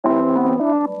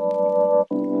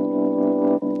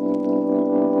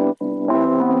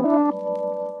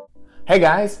Hey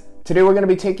guys, today we're going to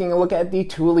be taking a look at the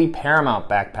Thule Paramount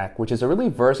backpack, which is a really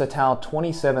versatile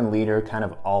 27-liter kind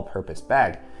of all-purpose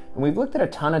bag. And we've looked at a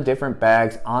ton of different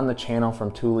bags on the channel from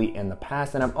Thule in the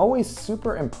past, and I'm always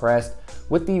super impressed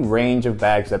with the range of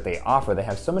bags that they offer. They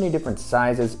have so many different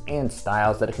sizes and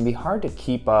styles that it can be hard to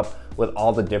keep up with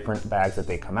all the different bags that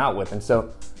they come out with. And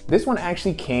so this one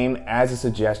actually came as a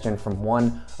suggestion from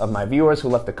one of my viewers who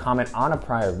left a comment on a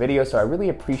prior video, so I really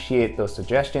appreciate those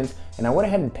suggestions. And I went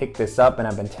ahead and picked this up, and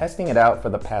I've been testing it out for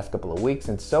the past couple of weeks,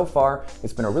 and so far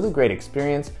it's been a really great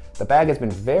experience. The bag has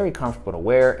been very comfortable to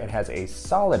wear. It has a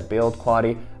solid build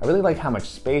quality. I really like how much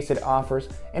space it offers,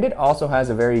 and it also has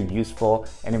a very useful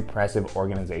and impressive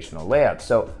organizational layout.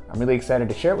 So I'm really excited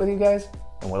to share it with you guys.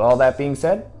 And with all that being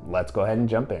said, let's go ahead and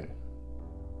jump in.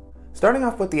 Starting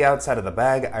off with the outside of the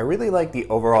bag, I really like the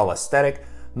overall aesthetic.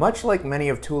 Much like many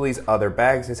of Thule's other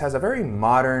bags, this has a very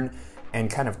modern and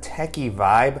kind of techie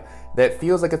vibe that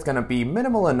feels like it's gonna be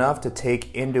minimal enough to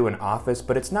take into an office,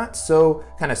 but it's not so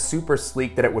kind of super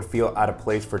sleek that it would feel out of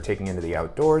place for taking into the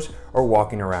outdoors or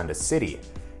walking around a city.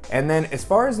 And then as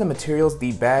far as the materials,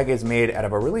 the bag is made out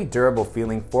of a really durable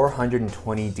feeling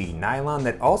 420D nylon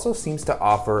that also seems to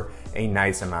offer a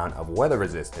nice amount of weather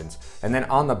resistance. And then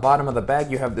on the bottom of the bag,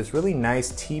 you have this really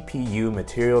nice TPU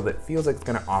material that feels like it's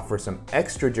gonna offer some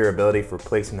extra durability for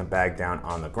placing the bag down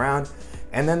on the ground.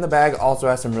 And then the bag also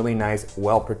has some really nice,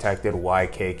 well-protected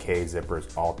YKK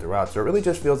zippers all throughout. So it really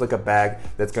just feels like a bag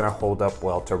that's gonna hold up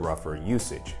well to rougher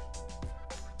usage.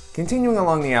 Continuing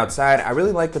along the outside, I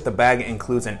really like that the bag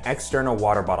includes an external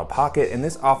water bottle pocket, and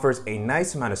this offers a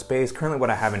nice amount of space. Currently what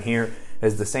I have in here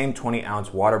is the same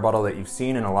 20-ounce water bottle that you've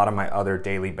seen in a lot of my other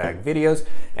daily bag videos.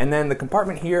 And then the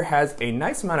compartment here has a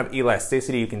nice amount of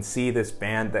elasticity. You can see this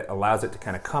band that allows it to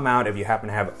kind of come out if you happen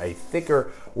to have a thicker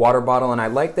water bottle. And I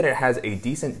like that it has a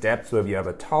decent depth, so if you have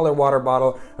a taller water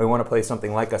bottle or you want to place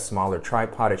something like a smaller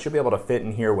tripod, it should be able to fit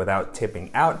in here without tipping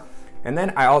out. And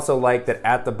then I also like that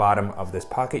at the bottom of this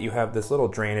pocket, you have this little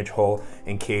drainage hole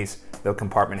in case the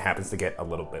compartment happens to get a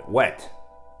little bit wet.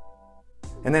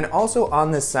 And then also on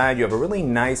this side, you have a really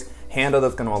nice handle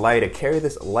that's going to allow you to carry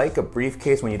this like a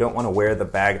briefcase when you don't want to wear the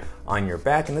bag on your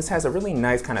back. And this has a really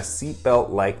nice kind of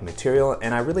seatbelt-like material,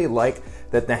 and I really like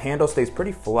that the handle stays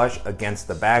pretty flush against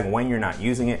the bag when you're not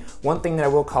using it. One thing that I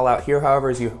will call out here,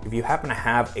 however, is if you happen to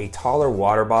have a taller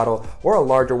water bottle or a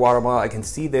larger water bottle, I can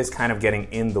see this kind of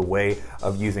getting in the way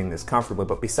of using this comfortably.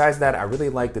 But besides that, I really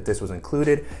like that this was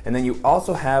included. And then you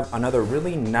also have another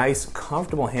really nice,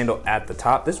 comfortable handle at the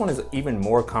top. This one is even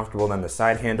more comfortable than the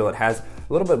side handle. It has a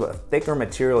little bit of a thicker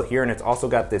material here, and it's also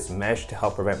got this mesh to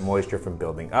help prevent moisture from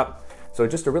building up. So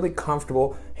just a really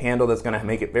comfortable handle that's gonna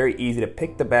make it very easy to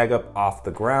pick the bag up off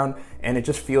the ground, and it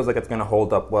just feels like it's gonna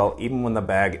hold up well even when the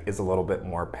bag is a little bit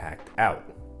more packed out.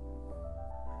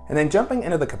 And then jumping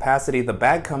into the capacity, the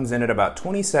bag comes in at about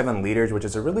 27 liters, which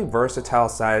is a really versatile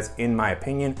size in my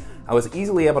opinion. I was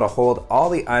easily able to hold all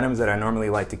the items that I normally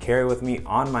like to carry with me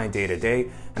on my day-to-day,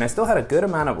 and I still had a good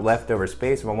amount of leftover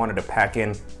space if I wanted to pack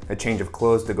in a change of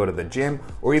clothes to go to the gym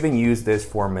or even use this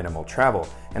for minimal travel.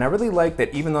 And I really like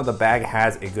that even though the bag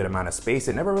has a good amount of space,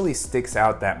 it never really sticks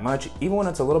out that much, even when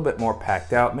it's a little bit more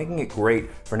packed out, making it great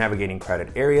for navigating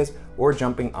crowded areas or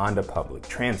jumping onto public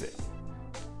transit.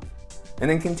 And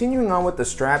then continuing on with the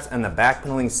straps and the back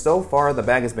paneling, so far the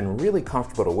bag has been really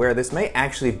comfortable to wear. This may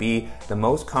actually be the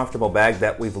most comfortable bag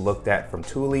that we've looked at from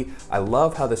Thule. I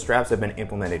love how the straps have been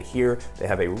implemented here. They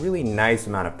have a really nice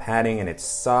amount of padding, and it's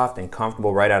soft and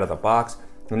comfortable right out of the box.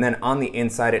 And then on the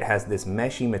inside, it has this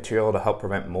meshy material to help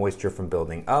prevent moisture from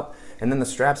building up. And then the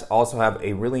straps also have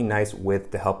a really nice width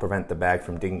to help prevent the bag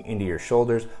from digging into your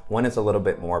shoulders when it's a little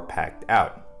bit more packed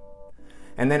out.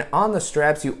 And then on the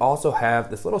straps, you also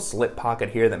have this little slip pocket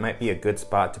here that might be a good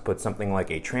spot to put something like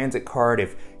a transit card.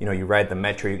 If you ride the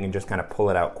metro, you can just kind of pull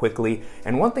it out quickly.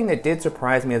 And one thing that did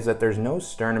surprise me is that there's no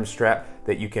sternum strap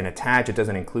that you can attach. It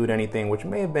doesn't include anything, which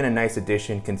may have been a nice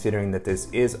addition considering that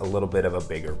this is a little bit of a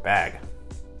bigger bag.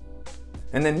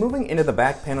 And then moving into the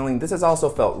back paneling, this has also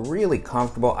felt really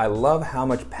comfortable. I love how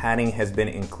much padding has been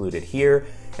included here.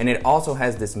 And it also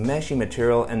has this meshy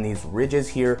material and these ridges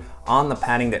here on the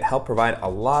padding that help provide a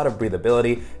lot of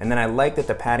breathability. And then I like that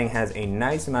the padding has a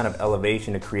nice amount of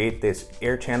elevation to create this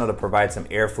air channel to provide some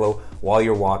airflow while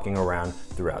you're walking around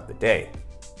throughout the day.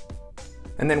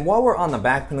 And then while we're on the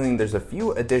back paneling, there's a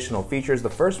few additional features. The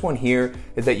first one here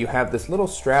is that you have this little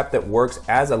strap that works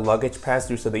as a luggage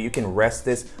pass-through so that you can rest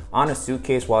this on a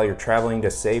suitcase while you're traveling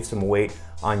to save some weight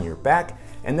on your back.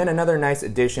 And then another nice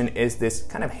addition is this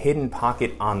kind of hidden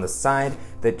pocket on the side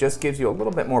that just gives you a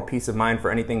little bit more peace of mind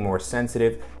for anything more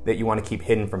sensitive that you want to keep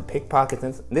hidden from pickpockets.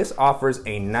 And this offers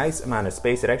a nice amount of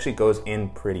space. It actually goes in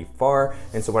pretty far.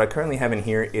 And so what I currently have in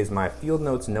here is my Field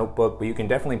Notes notebook, but you can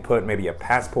definitely put maybe a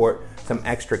passport, some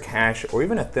extra cash, or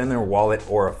even a thinner wallet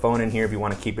or a phone in here if you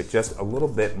want to keep it just a little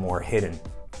bit more hidden.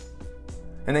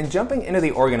 And then jumping into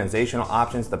the organizational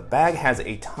options, the bag has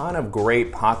a ton of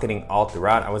great pocketing all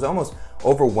throughout. I was almost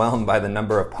overwhelmed by the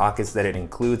number of pockets that it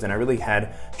includes, and I really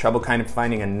had trouble kind of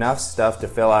finding enough stuff to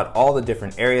fill out all the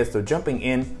different areas. So jumping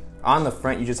in, on the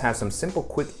front, you just have some simple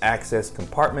quick access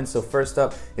compartments. So first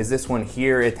up is this one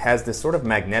here. It has this sort of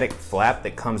magnetic flap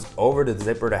that comes over the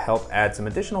zipper to help add some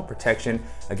additional protection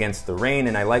against the rain.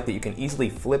 And I like that you can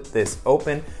easily flip this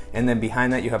open. And then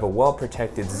behind that, you have a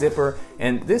well-protected zipper.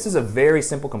 And this is a very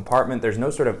simple compartment. There's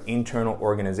no sort of internal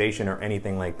organization or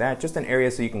anything like that. Just an area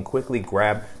so you can quickly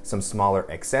grab some smaller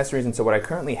accessories. And so what I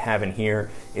currently have in here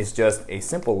is just a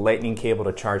simple lightning cable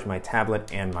to charge my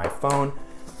tablet and my phone.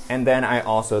 And then I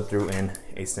also threw in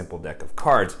a simple deck of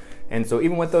cards. And so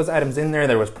even with those items in there,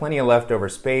 there was plenty of leftover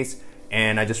space,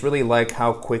 and I just really like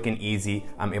how quick and easy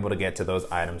I'm able to get to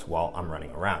those items while I'm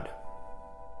running around.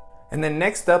 And then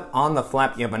next up on the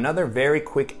flap, you have another very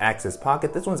quick access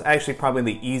pocket. This one's actually probably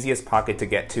the easiest pocket to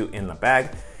get to in the bag.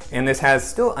 And this has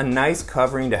still a nice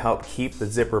covering to help keep the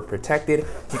zipper protected.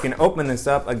 You can open this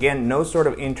up. Again, no sort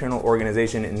of internal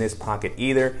organization in this pocket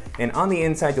either. And on the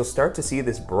inside, you'll start to see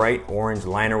this bright orange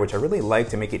liner, which I really like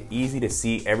to make it easy to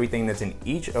see everything that's in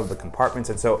each of the compartments.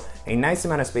 And so a nice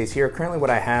amount of space here. Currently what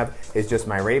I have is just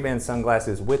my Ray-Ban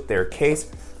sunglasses with their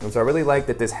case. And so I really like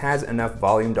that this has enough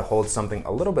volume to hold something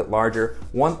a little bit larger.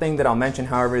 One thing that I'll mention,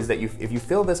 however, is that if you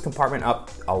fill this compartment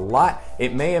up a lot,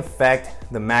 it may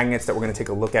affect the magnets that we're gonna take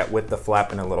a look at with the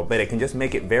flap in a little bit. It can just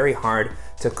make it very hard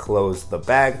to close the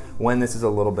bag when this is a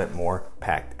little bit more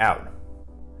packed out.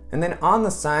 And then on the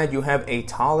side, you have a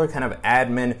taller kind of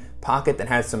admin pocket that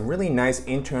has some really nice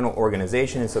internal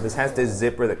organization. And so this has this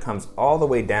zipper that comes all the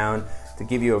way down to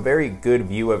give you a very good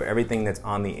view of everything that's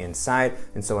on the inside.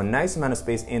 And so a nice amount of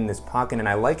space in this pocket, and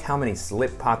I like how many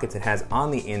slip pockets it has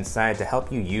on the inside to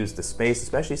help you use the space,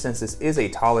 especially since this is a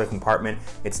taller compartment.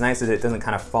 It's nice that it doesn't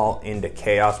kind of fall into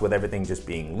chaos with everything just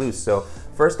being loose. So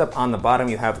first up on the bottom,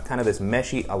 you have kind of this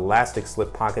meshy elastic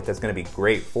slip pocket that's gonna be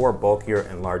great for bulkier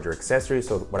and larger accessories.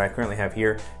 So what I currently have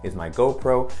here is my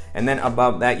GoPro. And then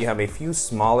above that, you have a few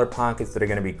smaller pockets that are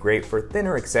gonna be great for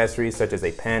thinner accessories, such as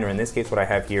a pen, or in this case, what I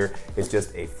have here is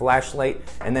just a flashlight.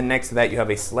 And then next to that, you have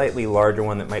a slightly larger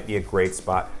one that might be a great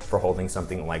spot for holding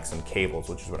something like some cables,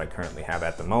 which is what I currently have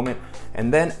at the moment.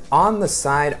 And then on the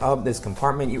side of this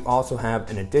compartment, you also have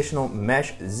an additional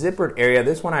mesh zippered area.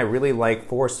 This one I really like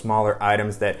for smaller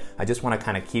items that I just want to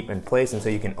kind of keep in place. And so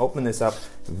you can open this up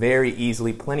very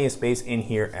easily, plenty of space in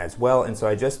here as well. And so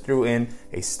I just threw in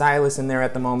a stylus in there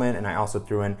at the moment, and I also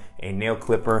threw in a nail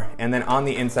clipper. And then on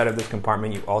the inside of this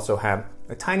compartment, you also have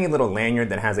a tiny little lanyard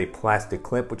that has a plastic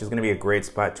clip, which is going to be a great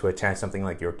spot to attach something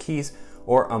like your keys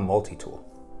or a multi-tool.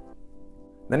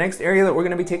 The next area that we're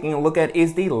going to be taking a look at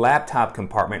is the laptop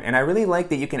compartment, and I really like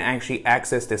that you can actually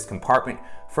access this compartment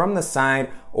from the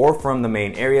side or from the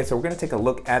main area. So we're going to take a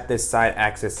look at this side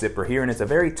access zipper here, and it's a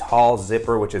very tall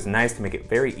zipper, which is nice to make it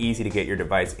very easy to get your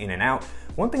device in and out.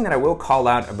 One thing that I will call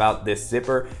out about this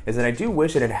zipper is that I do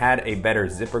wish it had a better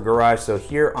zipper garage. So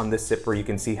here on this zipper, you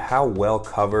can see how well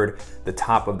covered the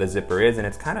top of the zipper is, and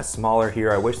it's kind of smaller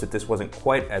here. I wish that this wasn't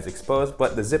quite as exposed,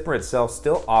 but the zipper itself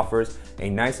still offers a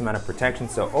nice amount of protection.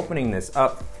 So opening this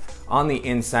up, on the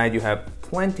inside, you have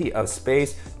plenty of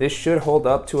space. This should hold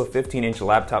up to a 15-inch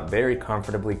laptop very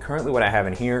comfortably. Currently, what I have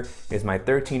in here is my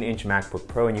 13-inch MacBook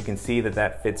Pro, and you can see that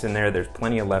that fits in there. There's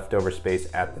plenty of leftover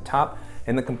space at the top.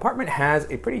 And the compartment has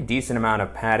a pretty decent amount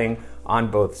of padding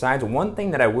on both sides. One thing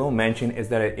that I will mention is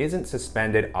that it isn't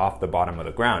suspended off the bottom of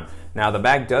the ground. Now, the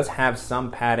bag does have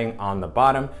some padding on the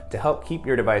bottom to help keep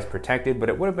your device protected, but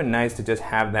it would have been nice to just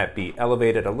have that be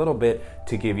elevated a little bit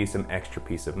to give you some extra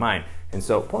peace of mind. And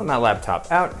so pulling my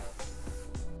laptop out,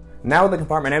 now with the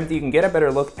compartment empty, you can get a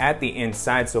better look at the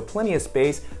inside, so plenty of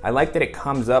space. I like that it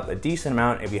comes up a decent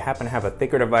amount if you happen to have a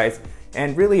thicker device,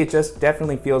 and really it just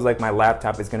definitely feels like my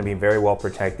laptop is going to be very well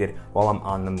protected while I'm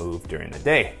on the move during the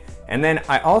day. And then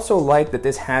I also like that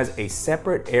this has a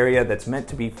separate area that's meant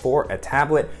to be for a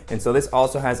tablet, and so this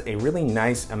also has a really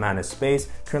nice amount of space.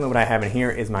 Currently what I have in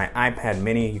here is my iPad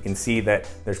mini. You can see that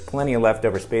there's plenty of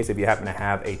leftover space if you happen to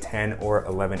have a 10 or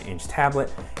 11-inch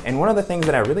tablet. And one of the things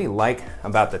that I really like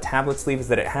about the tablet sleeve is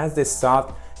that it has this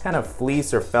soft kind of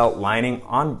fleece or felt lining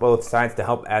on both sides to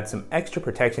help add some extra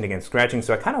protection against scratching.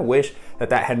 So I kind of wish that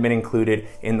that had been included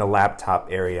in the laptop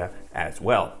area as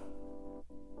well.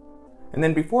 And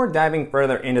then before diving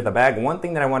further into the bag, one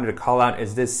thing that I wanted to call out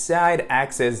is this side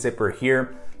access zipper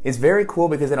here is very cool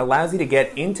because it allows you to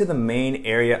get into the main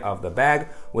area of the bag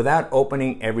without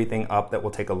opening everything up that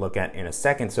we'll take a look at in a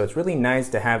second. So it's really nice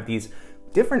to have these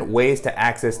different ways to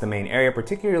access the main area,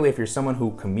 particularly if you're someone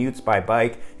who commutes by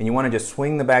bike and you want to just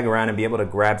swing the bag around and be able to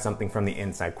grab something from the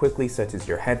inside quickly, such as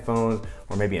your headphones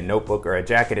or maybe a notebook or a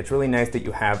jacket. It's really nice that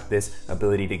you have this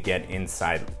ability to get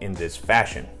inside in this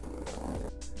fashion.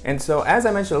 And so as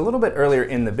I mentioned a little bit earlier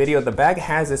in the video, the bag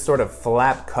has this sort of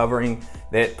flap covering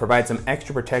that provides some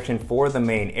extra protection for the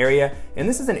main area. And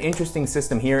this is an interesting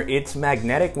system here. It's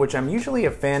magnetic, which I'm usually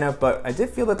a fan of, but I did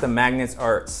feel that the magnets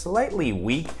are slightly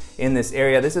weak in this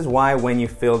area. This is why when you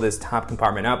fill this top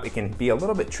compartment up, it can be a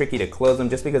little bit tricky to close them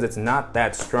just because it's not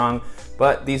that strong.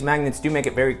 But these magnets do make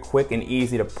it very quick and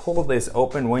easy to pull this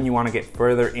open when you want to get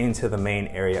further into the main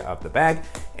area of the bag.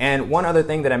 And one other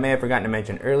thing that I may have forgotten to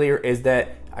mention earlier is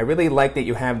that I really like that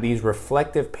you have these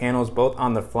reflective panels both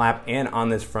on the flap and on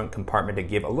this front compartment to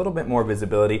give a little bit more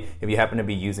visibility if you happen to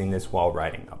be using this while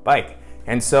riding a bike.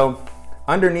 And so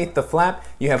underneath the flap,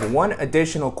 you have one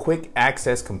additional quick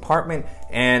access compartment,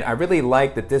 and I really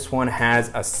like that this one has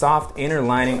a soft inner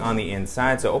lining on the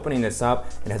inside. So opening this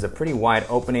up, it has a pretty wide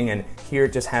opening, and here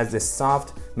it just has this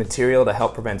soft material to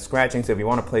help prevent scratching. So if you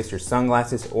want to place your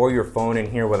sunglasses or your phone in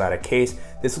here without a case,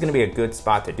 this is going to be a good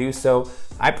spot to do so.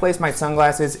 I place my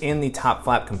sunglasses in the top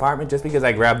flap compartment just because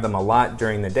I grab them a lot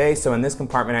during the day. So in this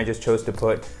compartment, I just chose to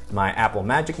put my Apple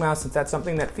Magic Mouse since that's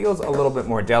something that feels a little bit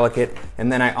more delicate.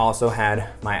 And then I also had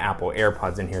my Apple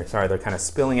AirPods in here. Sorry, they're kind of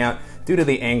spilling out due to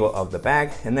the angle of the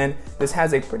bag. And then this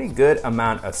has a pretty good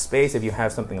amount of space if you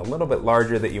have something a little bit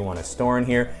larger that you want to store in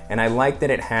here. And I like that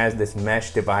it has this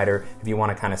mesh divider if you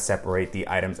want to kind of separate the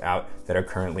items out that are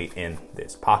currently in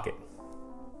this pocket.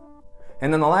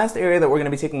 And then the last area that we're going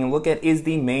to be taking a look at is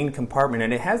the main compartment,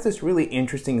 and it has this really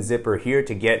interesting zipper here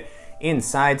to get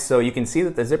inside. So you can see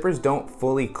that the zippers don't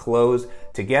fully close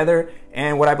together,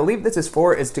 and what I believe this is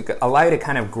for is to allow you to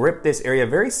kind of grip this area,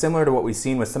 very similar to what we've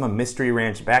seen with some of Mystery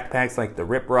Ranch backpacks like the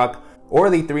Rip Rock or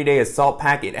the 3-Day Assault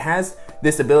Pack. It has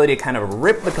this ability to kind of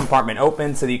rip the compartment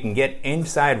open so that you can get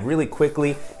inside really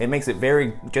quickly. It makes it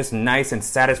very just nice and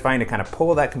satisfying to kind of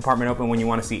pull that compartment open when you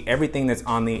want to see everything that's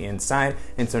on the inside.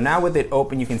 And so now with it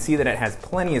open, you can see that it has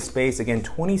plenty of space. Again,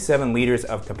 27 liters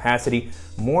of capacity,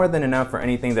 more than enough for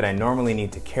anything that I normally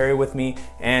need to carry with me.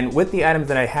 And with the items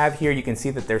that I have here, you can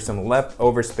see that there's some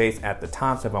leftover space at the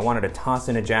top. So if I wanted to toss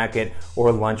in a jacket or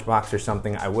a lunchbox or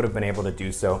something, I would have been able to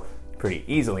do so pretty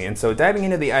easily. And so diving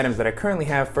into the items that I currently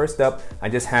have, first up, I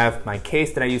just have my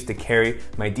case that I used to carry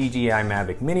my DJI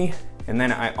Mavic Mini, and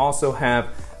then I also have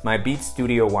my Beats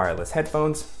Studio wireless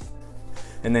headphones.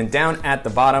 And then down at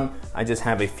the bottom, I just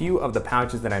have a few of the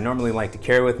pouches that I normally like to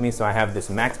carry with me. So I have this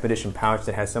Maxpedition pouch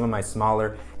that has some of my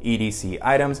smaller EDC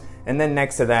items. And then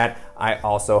next to that, I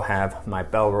also have my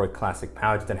Bellroy Classic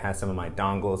pouch that has some of my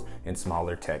dongles and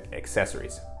smaller tech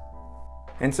accessories.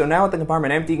 And so now with the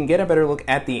compartment empty, you can get a better look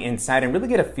at the inside and really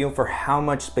get a feel for how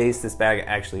much space this bag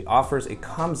actually offers. It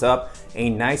comes up a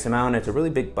nice amount. It's a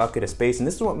really big bucket of space, and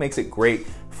this is what makes it great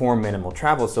for minimal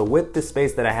travel. So with the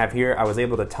space that I have here, I was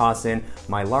able to toss in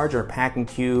my larger packing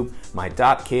cube, my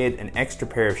dock kit, an extra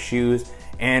pair of shoes.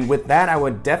 And with that, I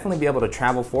would definitely be able to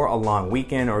travel for a long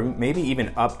weekend or maybe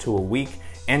even up to a week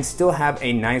and still have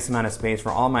a nice amount of space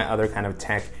for all my other kind of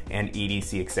tech and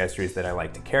EDC accessories that I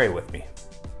like to carry with me.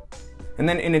 And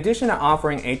then in addition to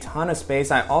offering a ton of space,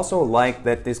 I also like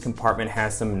that this compartment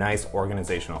has some nice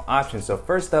organizational options. So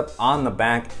first up on the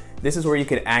back, this is where you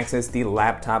could access the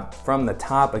laptop from the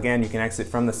top. Again, you can access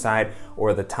it from the side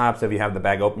or the top. So if you have the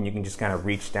bag open, you can just kind of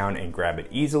reach down and grab it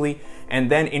easily. And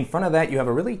then in front of that, you have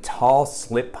a really tall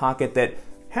slip pocket that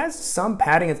has some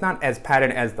padding. It's not as padded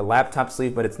as the laptop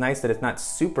sleeve, but it's nice that it's not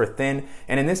super thin.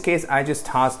 And in this case, I just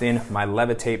tossed in my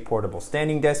Levitate portable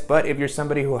standing desk. But if you're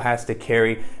somebody who has to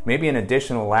carry maybe an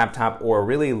additional laptop or a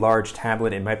really large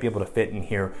tablet, it might be able to fit in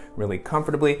here really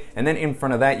comfortably. And then in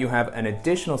front of that, you have an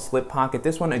additional slip pocket.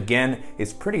 This one, again,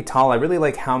 is pretty tall. I really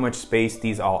like how much space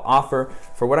these all offer.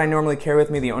 For what I normally carry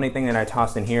with me, the only thing that I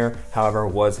tossed in here, however,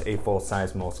 was a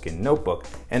full-size Moleskine notebook.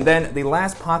 And then the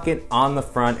last pocket on the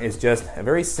front is just a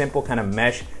very simple kind of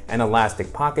mesh and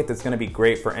elastic pocket that's going to be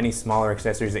great for any smaller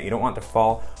accessories that you don't want to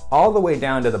fall all the way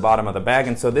down to the bottom of the bag.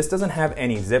 And so this doesn't have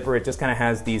any zipper. It just kind of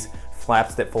has these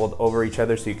flaps that fold over each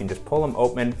other so you can just pull them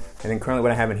open. And then currently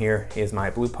what I have in here is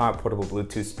my BluePop portable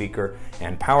Bluetooth speaker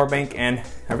and power bank. And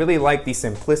I really like the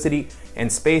simplicity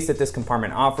and space that this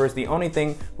compartment offers. The only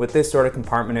thing with this sort of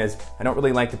compartment is I don't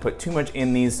really like to put too much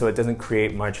in these so it doesn't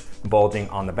create much bulging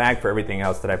on the bag for everything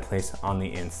else that I place on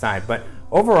the inside. But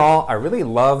overall, I really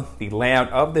love the layout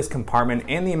of this compartment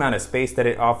and the amount of space that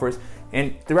it offers.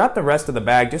 And throughout the rest of the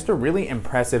bag, just a really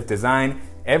impressive design.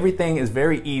 Everything is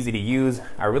very easy to use.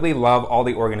 I really love all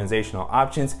the organizational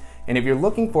options. And if you're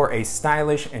looking for a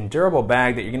stylish and durable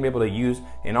bag that you're gonna be able to use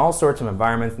in all sorts of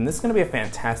environments, then this is gonna be a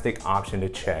fantastic option to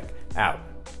check out.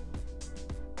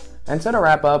 And so to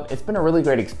wrap up, it's been a really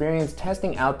great experience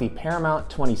testing out the Paramount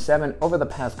 27 over the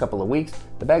past couple of weeks.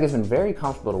 The bag has been very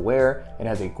comfortable to wear. It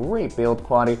has a great build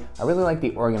quality. I really like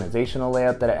the organizational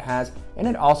layout that it has, and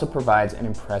it also provides an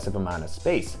impressive amount of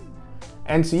space.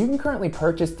 And so you can currently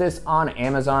purchase this on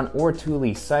Amazon or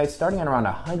Thule sites starting at around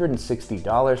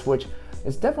 $160, which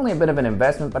is definitely a bit of an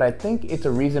investment, but I think it's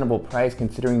a reasonable price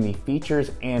considering the features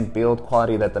and build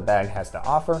quality that the bag has to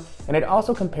offer, and it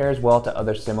also compares well to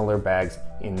other similar bags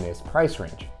in this price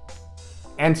range.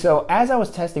 And so as I was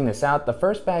testing this out, the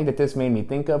first bag that this made me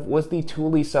think of was the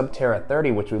Thule Subterra 30,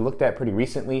 which we looked at pretty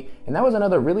recently, and that was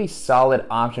another really solid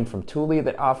option from Thule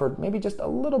that offered maybe just a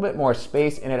little bit more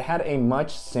space, and it had a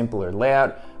much simpler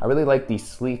layout. I really liked the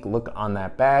sleek look on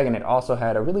that bag, and it also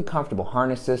had a really comfortable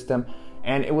harness system.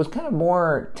 And it was kind of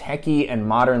more techy and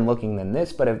modern looking than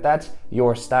this, but if that's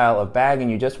your style of bag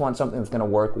and you just want something that's gonna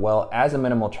work well as a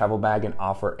minimal travel bag and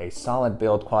offer a solid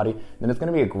build quality, then it's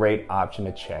gonna be a great option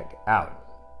to check out.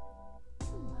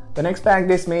 The next bag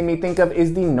this made me think of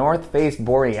is the North Face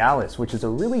Borealis, which is a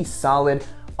really solid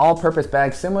all-purpose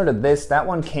bag similar to this. That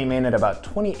one came in at about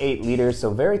 28 liters, so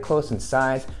very close in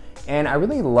size. And I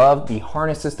really love the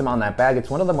harness system on that bag. It's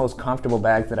one of the most comfortable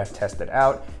bags that I've tested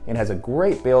out. It has a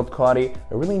great build quality,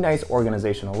 a really nice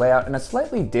organizational layout, and a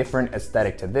slightly different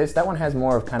aesthetic to this. That one has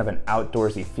more of kind of an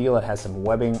outdoorsy feel. It has some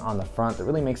webbing on the front that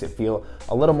really makes it feel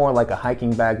a little more like a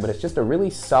hiking bag, but it's just a really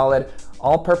solid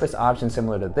all-purpose option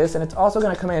similar to this, and it's also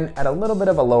gonna come in at a little bit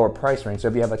of a lower price range. So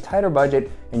if you have a tighter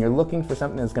budget and you're looking for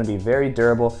something that's gonna be very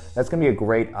durable, that's gonna be a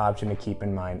great option to keep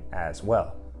in mind as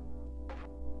well.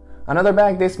 Another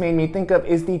bag this made me think of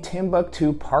is the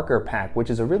Timbuk2 Parker Pack,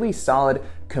 which is a really solid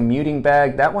commuting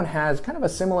bag. That one has kind of a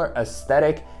similar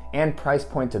aesthetic and price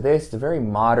point to this. It's a very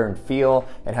modern feel.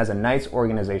 It has a nice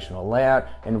organizational layout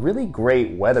and really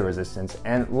great weather resistance.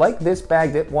 And like this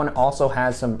bag, that one also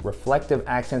has some reflective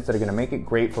accents that are gonna make it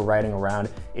great for riding around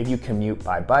if you commute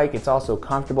by bike. It's also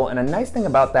comfortable. And a nice thing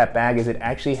about that bag is it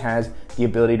actually has the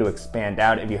ability to expand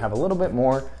out if you have a little bit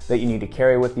more that you need to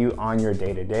carry with you on your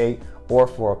day-to-day or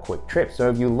for a quick trip. So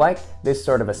if you like this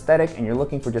sort of aesthetic and you're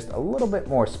looking for just a little bit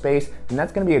more space, then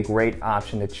that's gonna be a great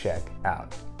option to check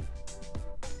out.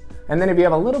 And then if you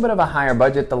have a little bit of a higher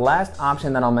budget, the last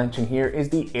option that I'll mention here is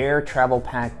the Air Travel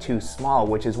Pack 2 Small,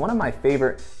 which is one of my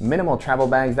favorite minimal travel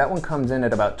bags. That one comes in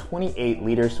at about 28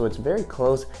 liters, so it's very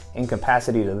close in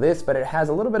capacity to this, but it has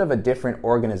a little bit of a different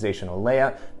organizational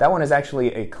layout. That one is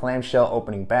actually a clamshell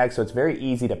opening bag, so it's very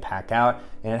easy to pack out,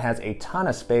 and it has a ton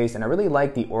of space, and I really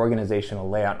like the organizational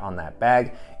layout on that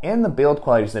bag and the build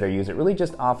qualities that are used. It really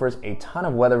just offers a ton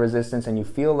of weather resistance, and you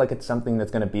feel like it's something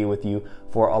that's gonna be with you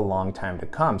for a long time to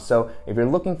come. So if you're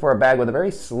looking for a bag with a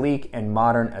very sleek and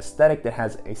modern aesthetic that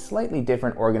has a slightly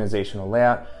different organizational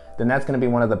layout, then that's gonna be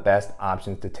one of the best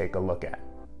options to take a look at.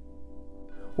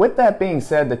 With that being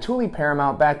said, the Thule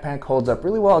Paramount backpack holds up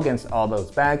really well against all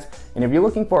those bags, and if you're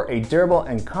looking for a durable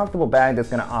and comfortable bag that's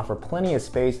gonna offer plenty of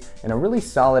space and a really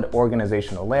solid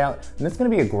organizational layout, then it's gonna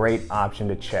be a great option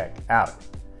to check out.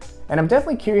 And I'm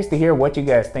definitely curious to hear what you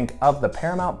guys think of the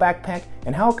Paramount backpack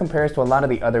and how it compares to a lot of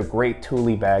the other great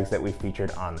Thule bags that we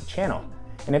featured on the channel.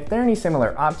 And if there are any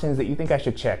similar options that you think I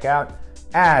should check out,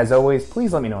 as always,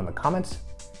 please let me know in the comments.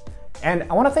 And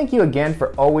I want to thank you again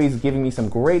for always giving me some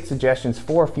great suggestions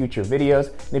for future videos.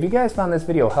 And if you guys found this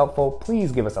video helpful,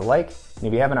 please give us a like. And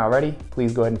if you haven't already,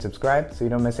 please go ahead and subscribe so you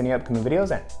don't miss any upcoming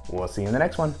videos, and we'll see you in the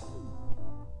next one.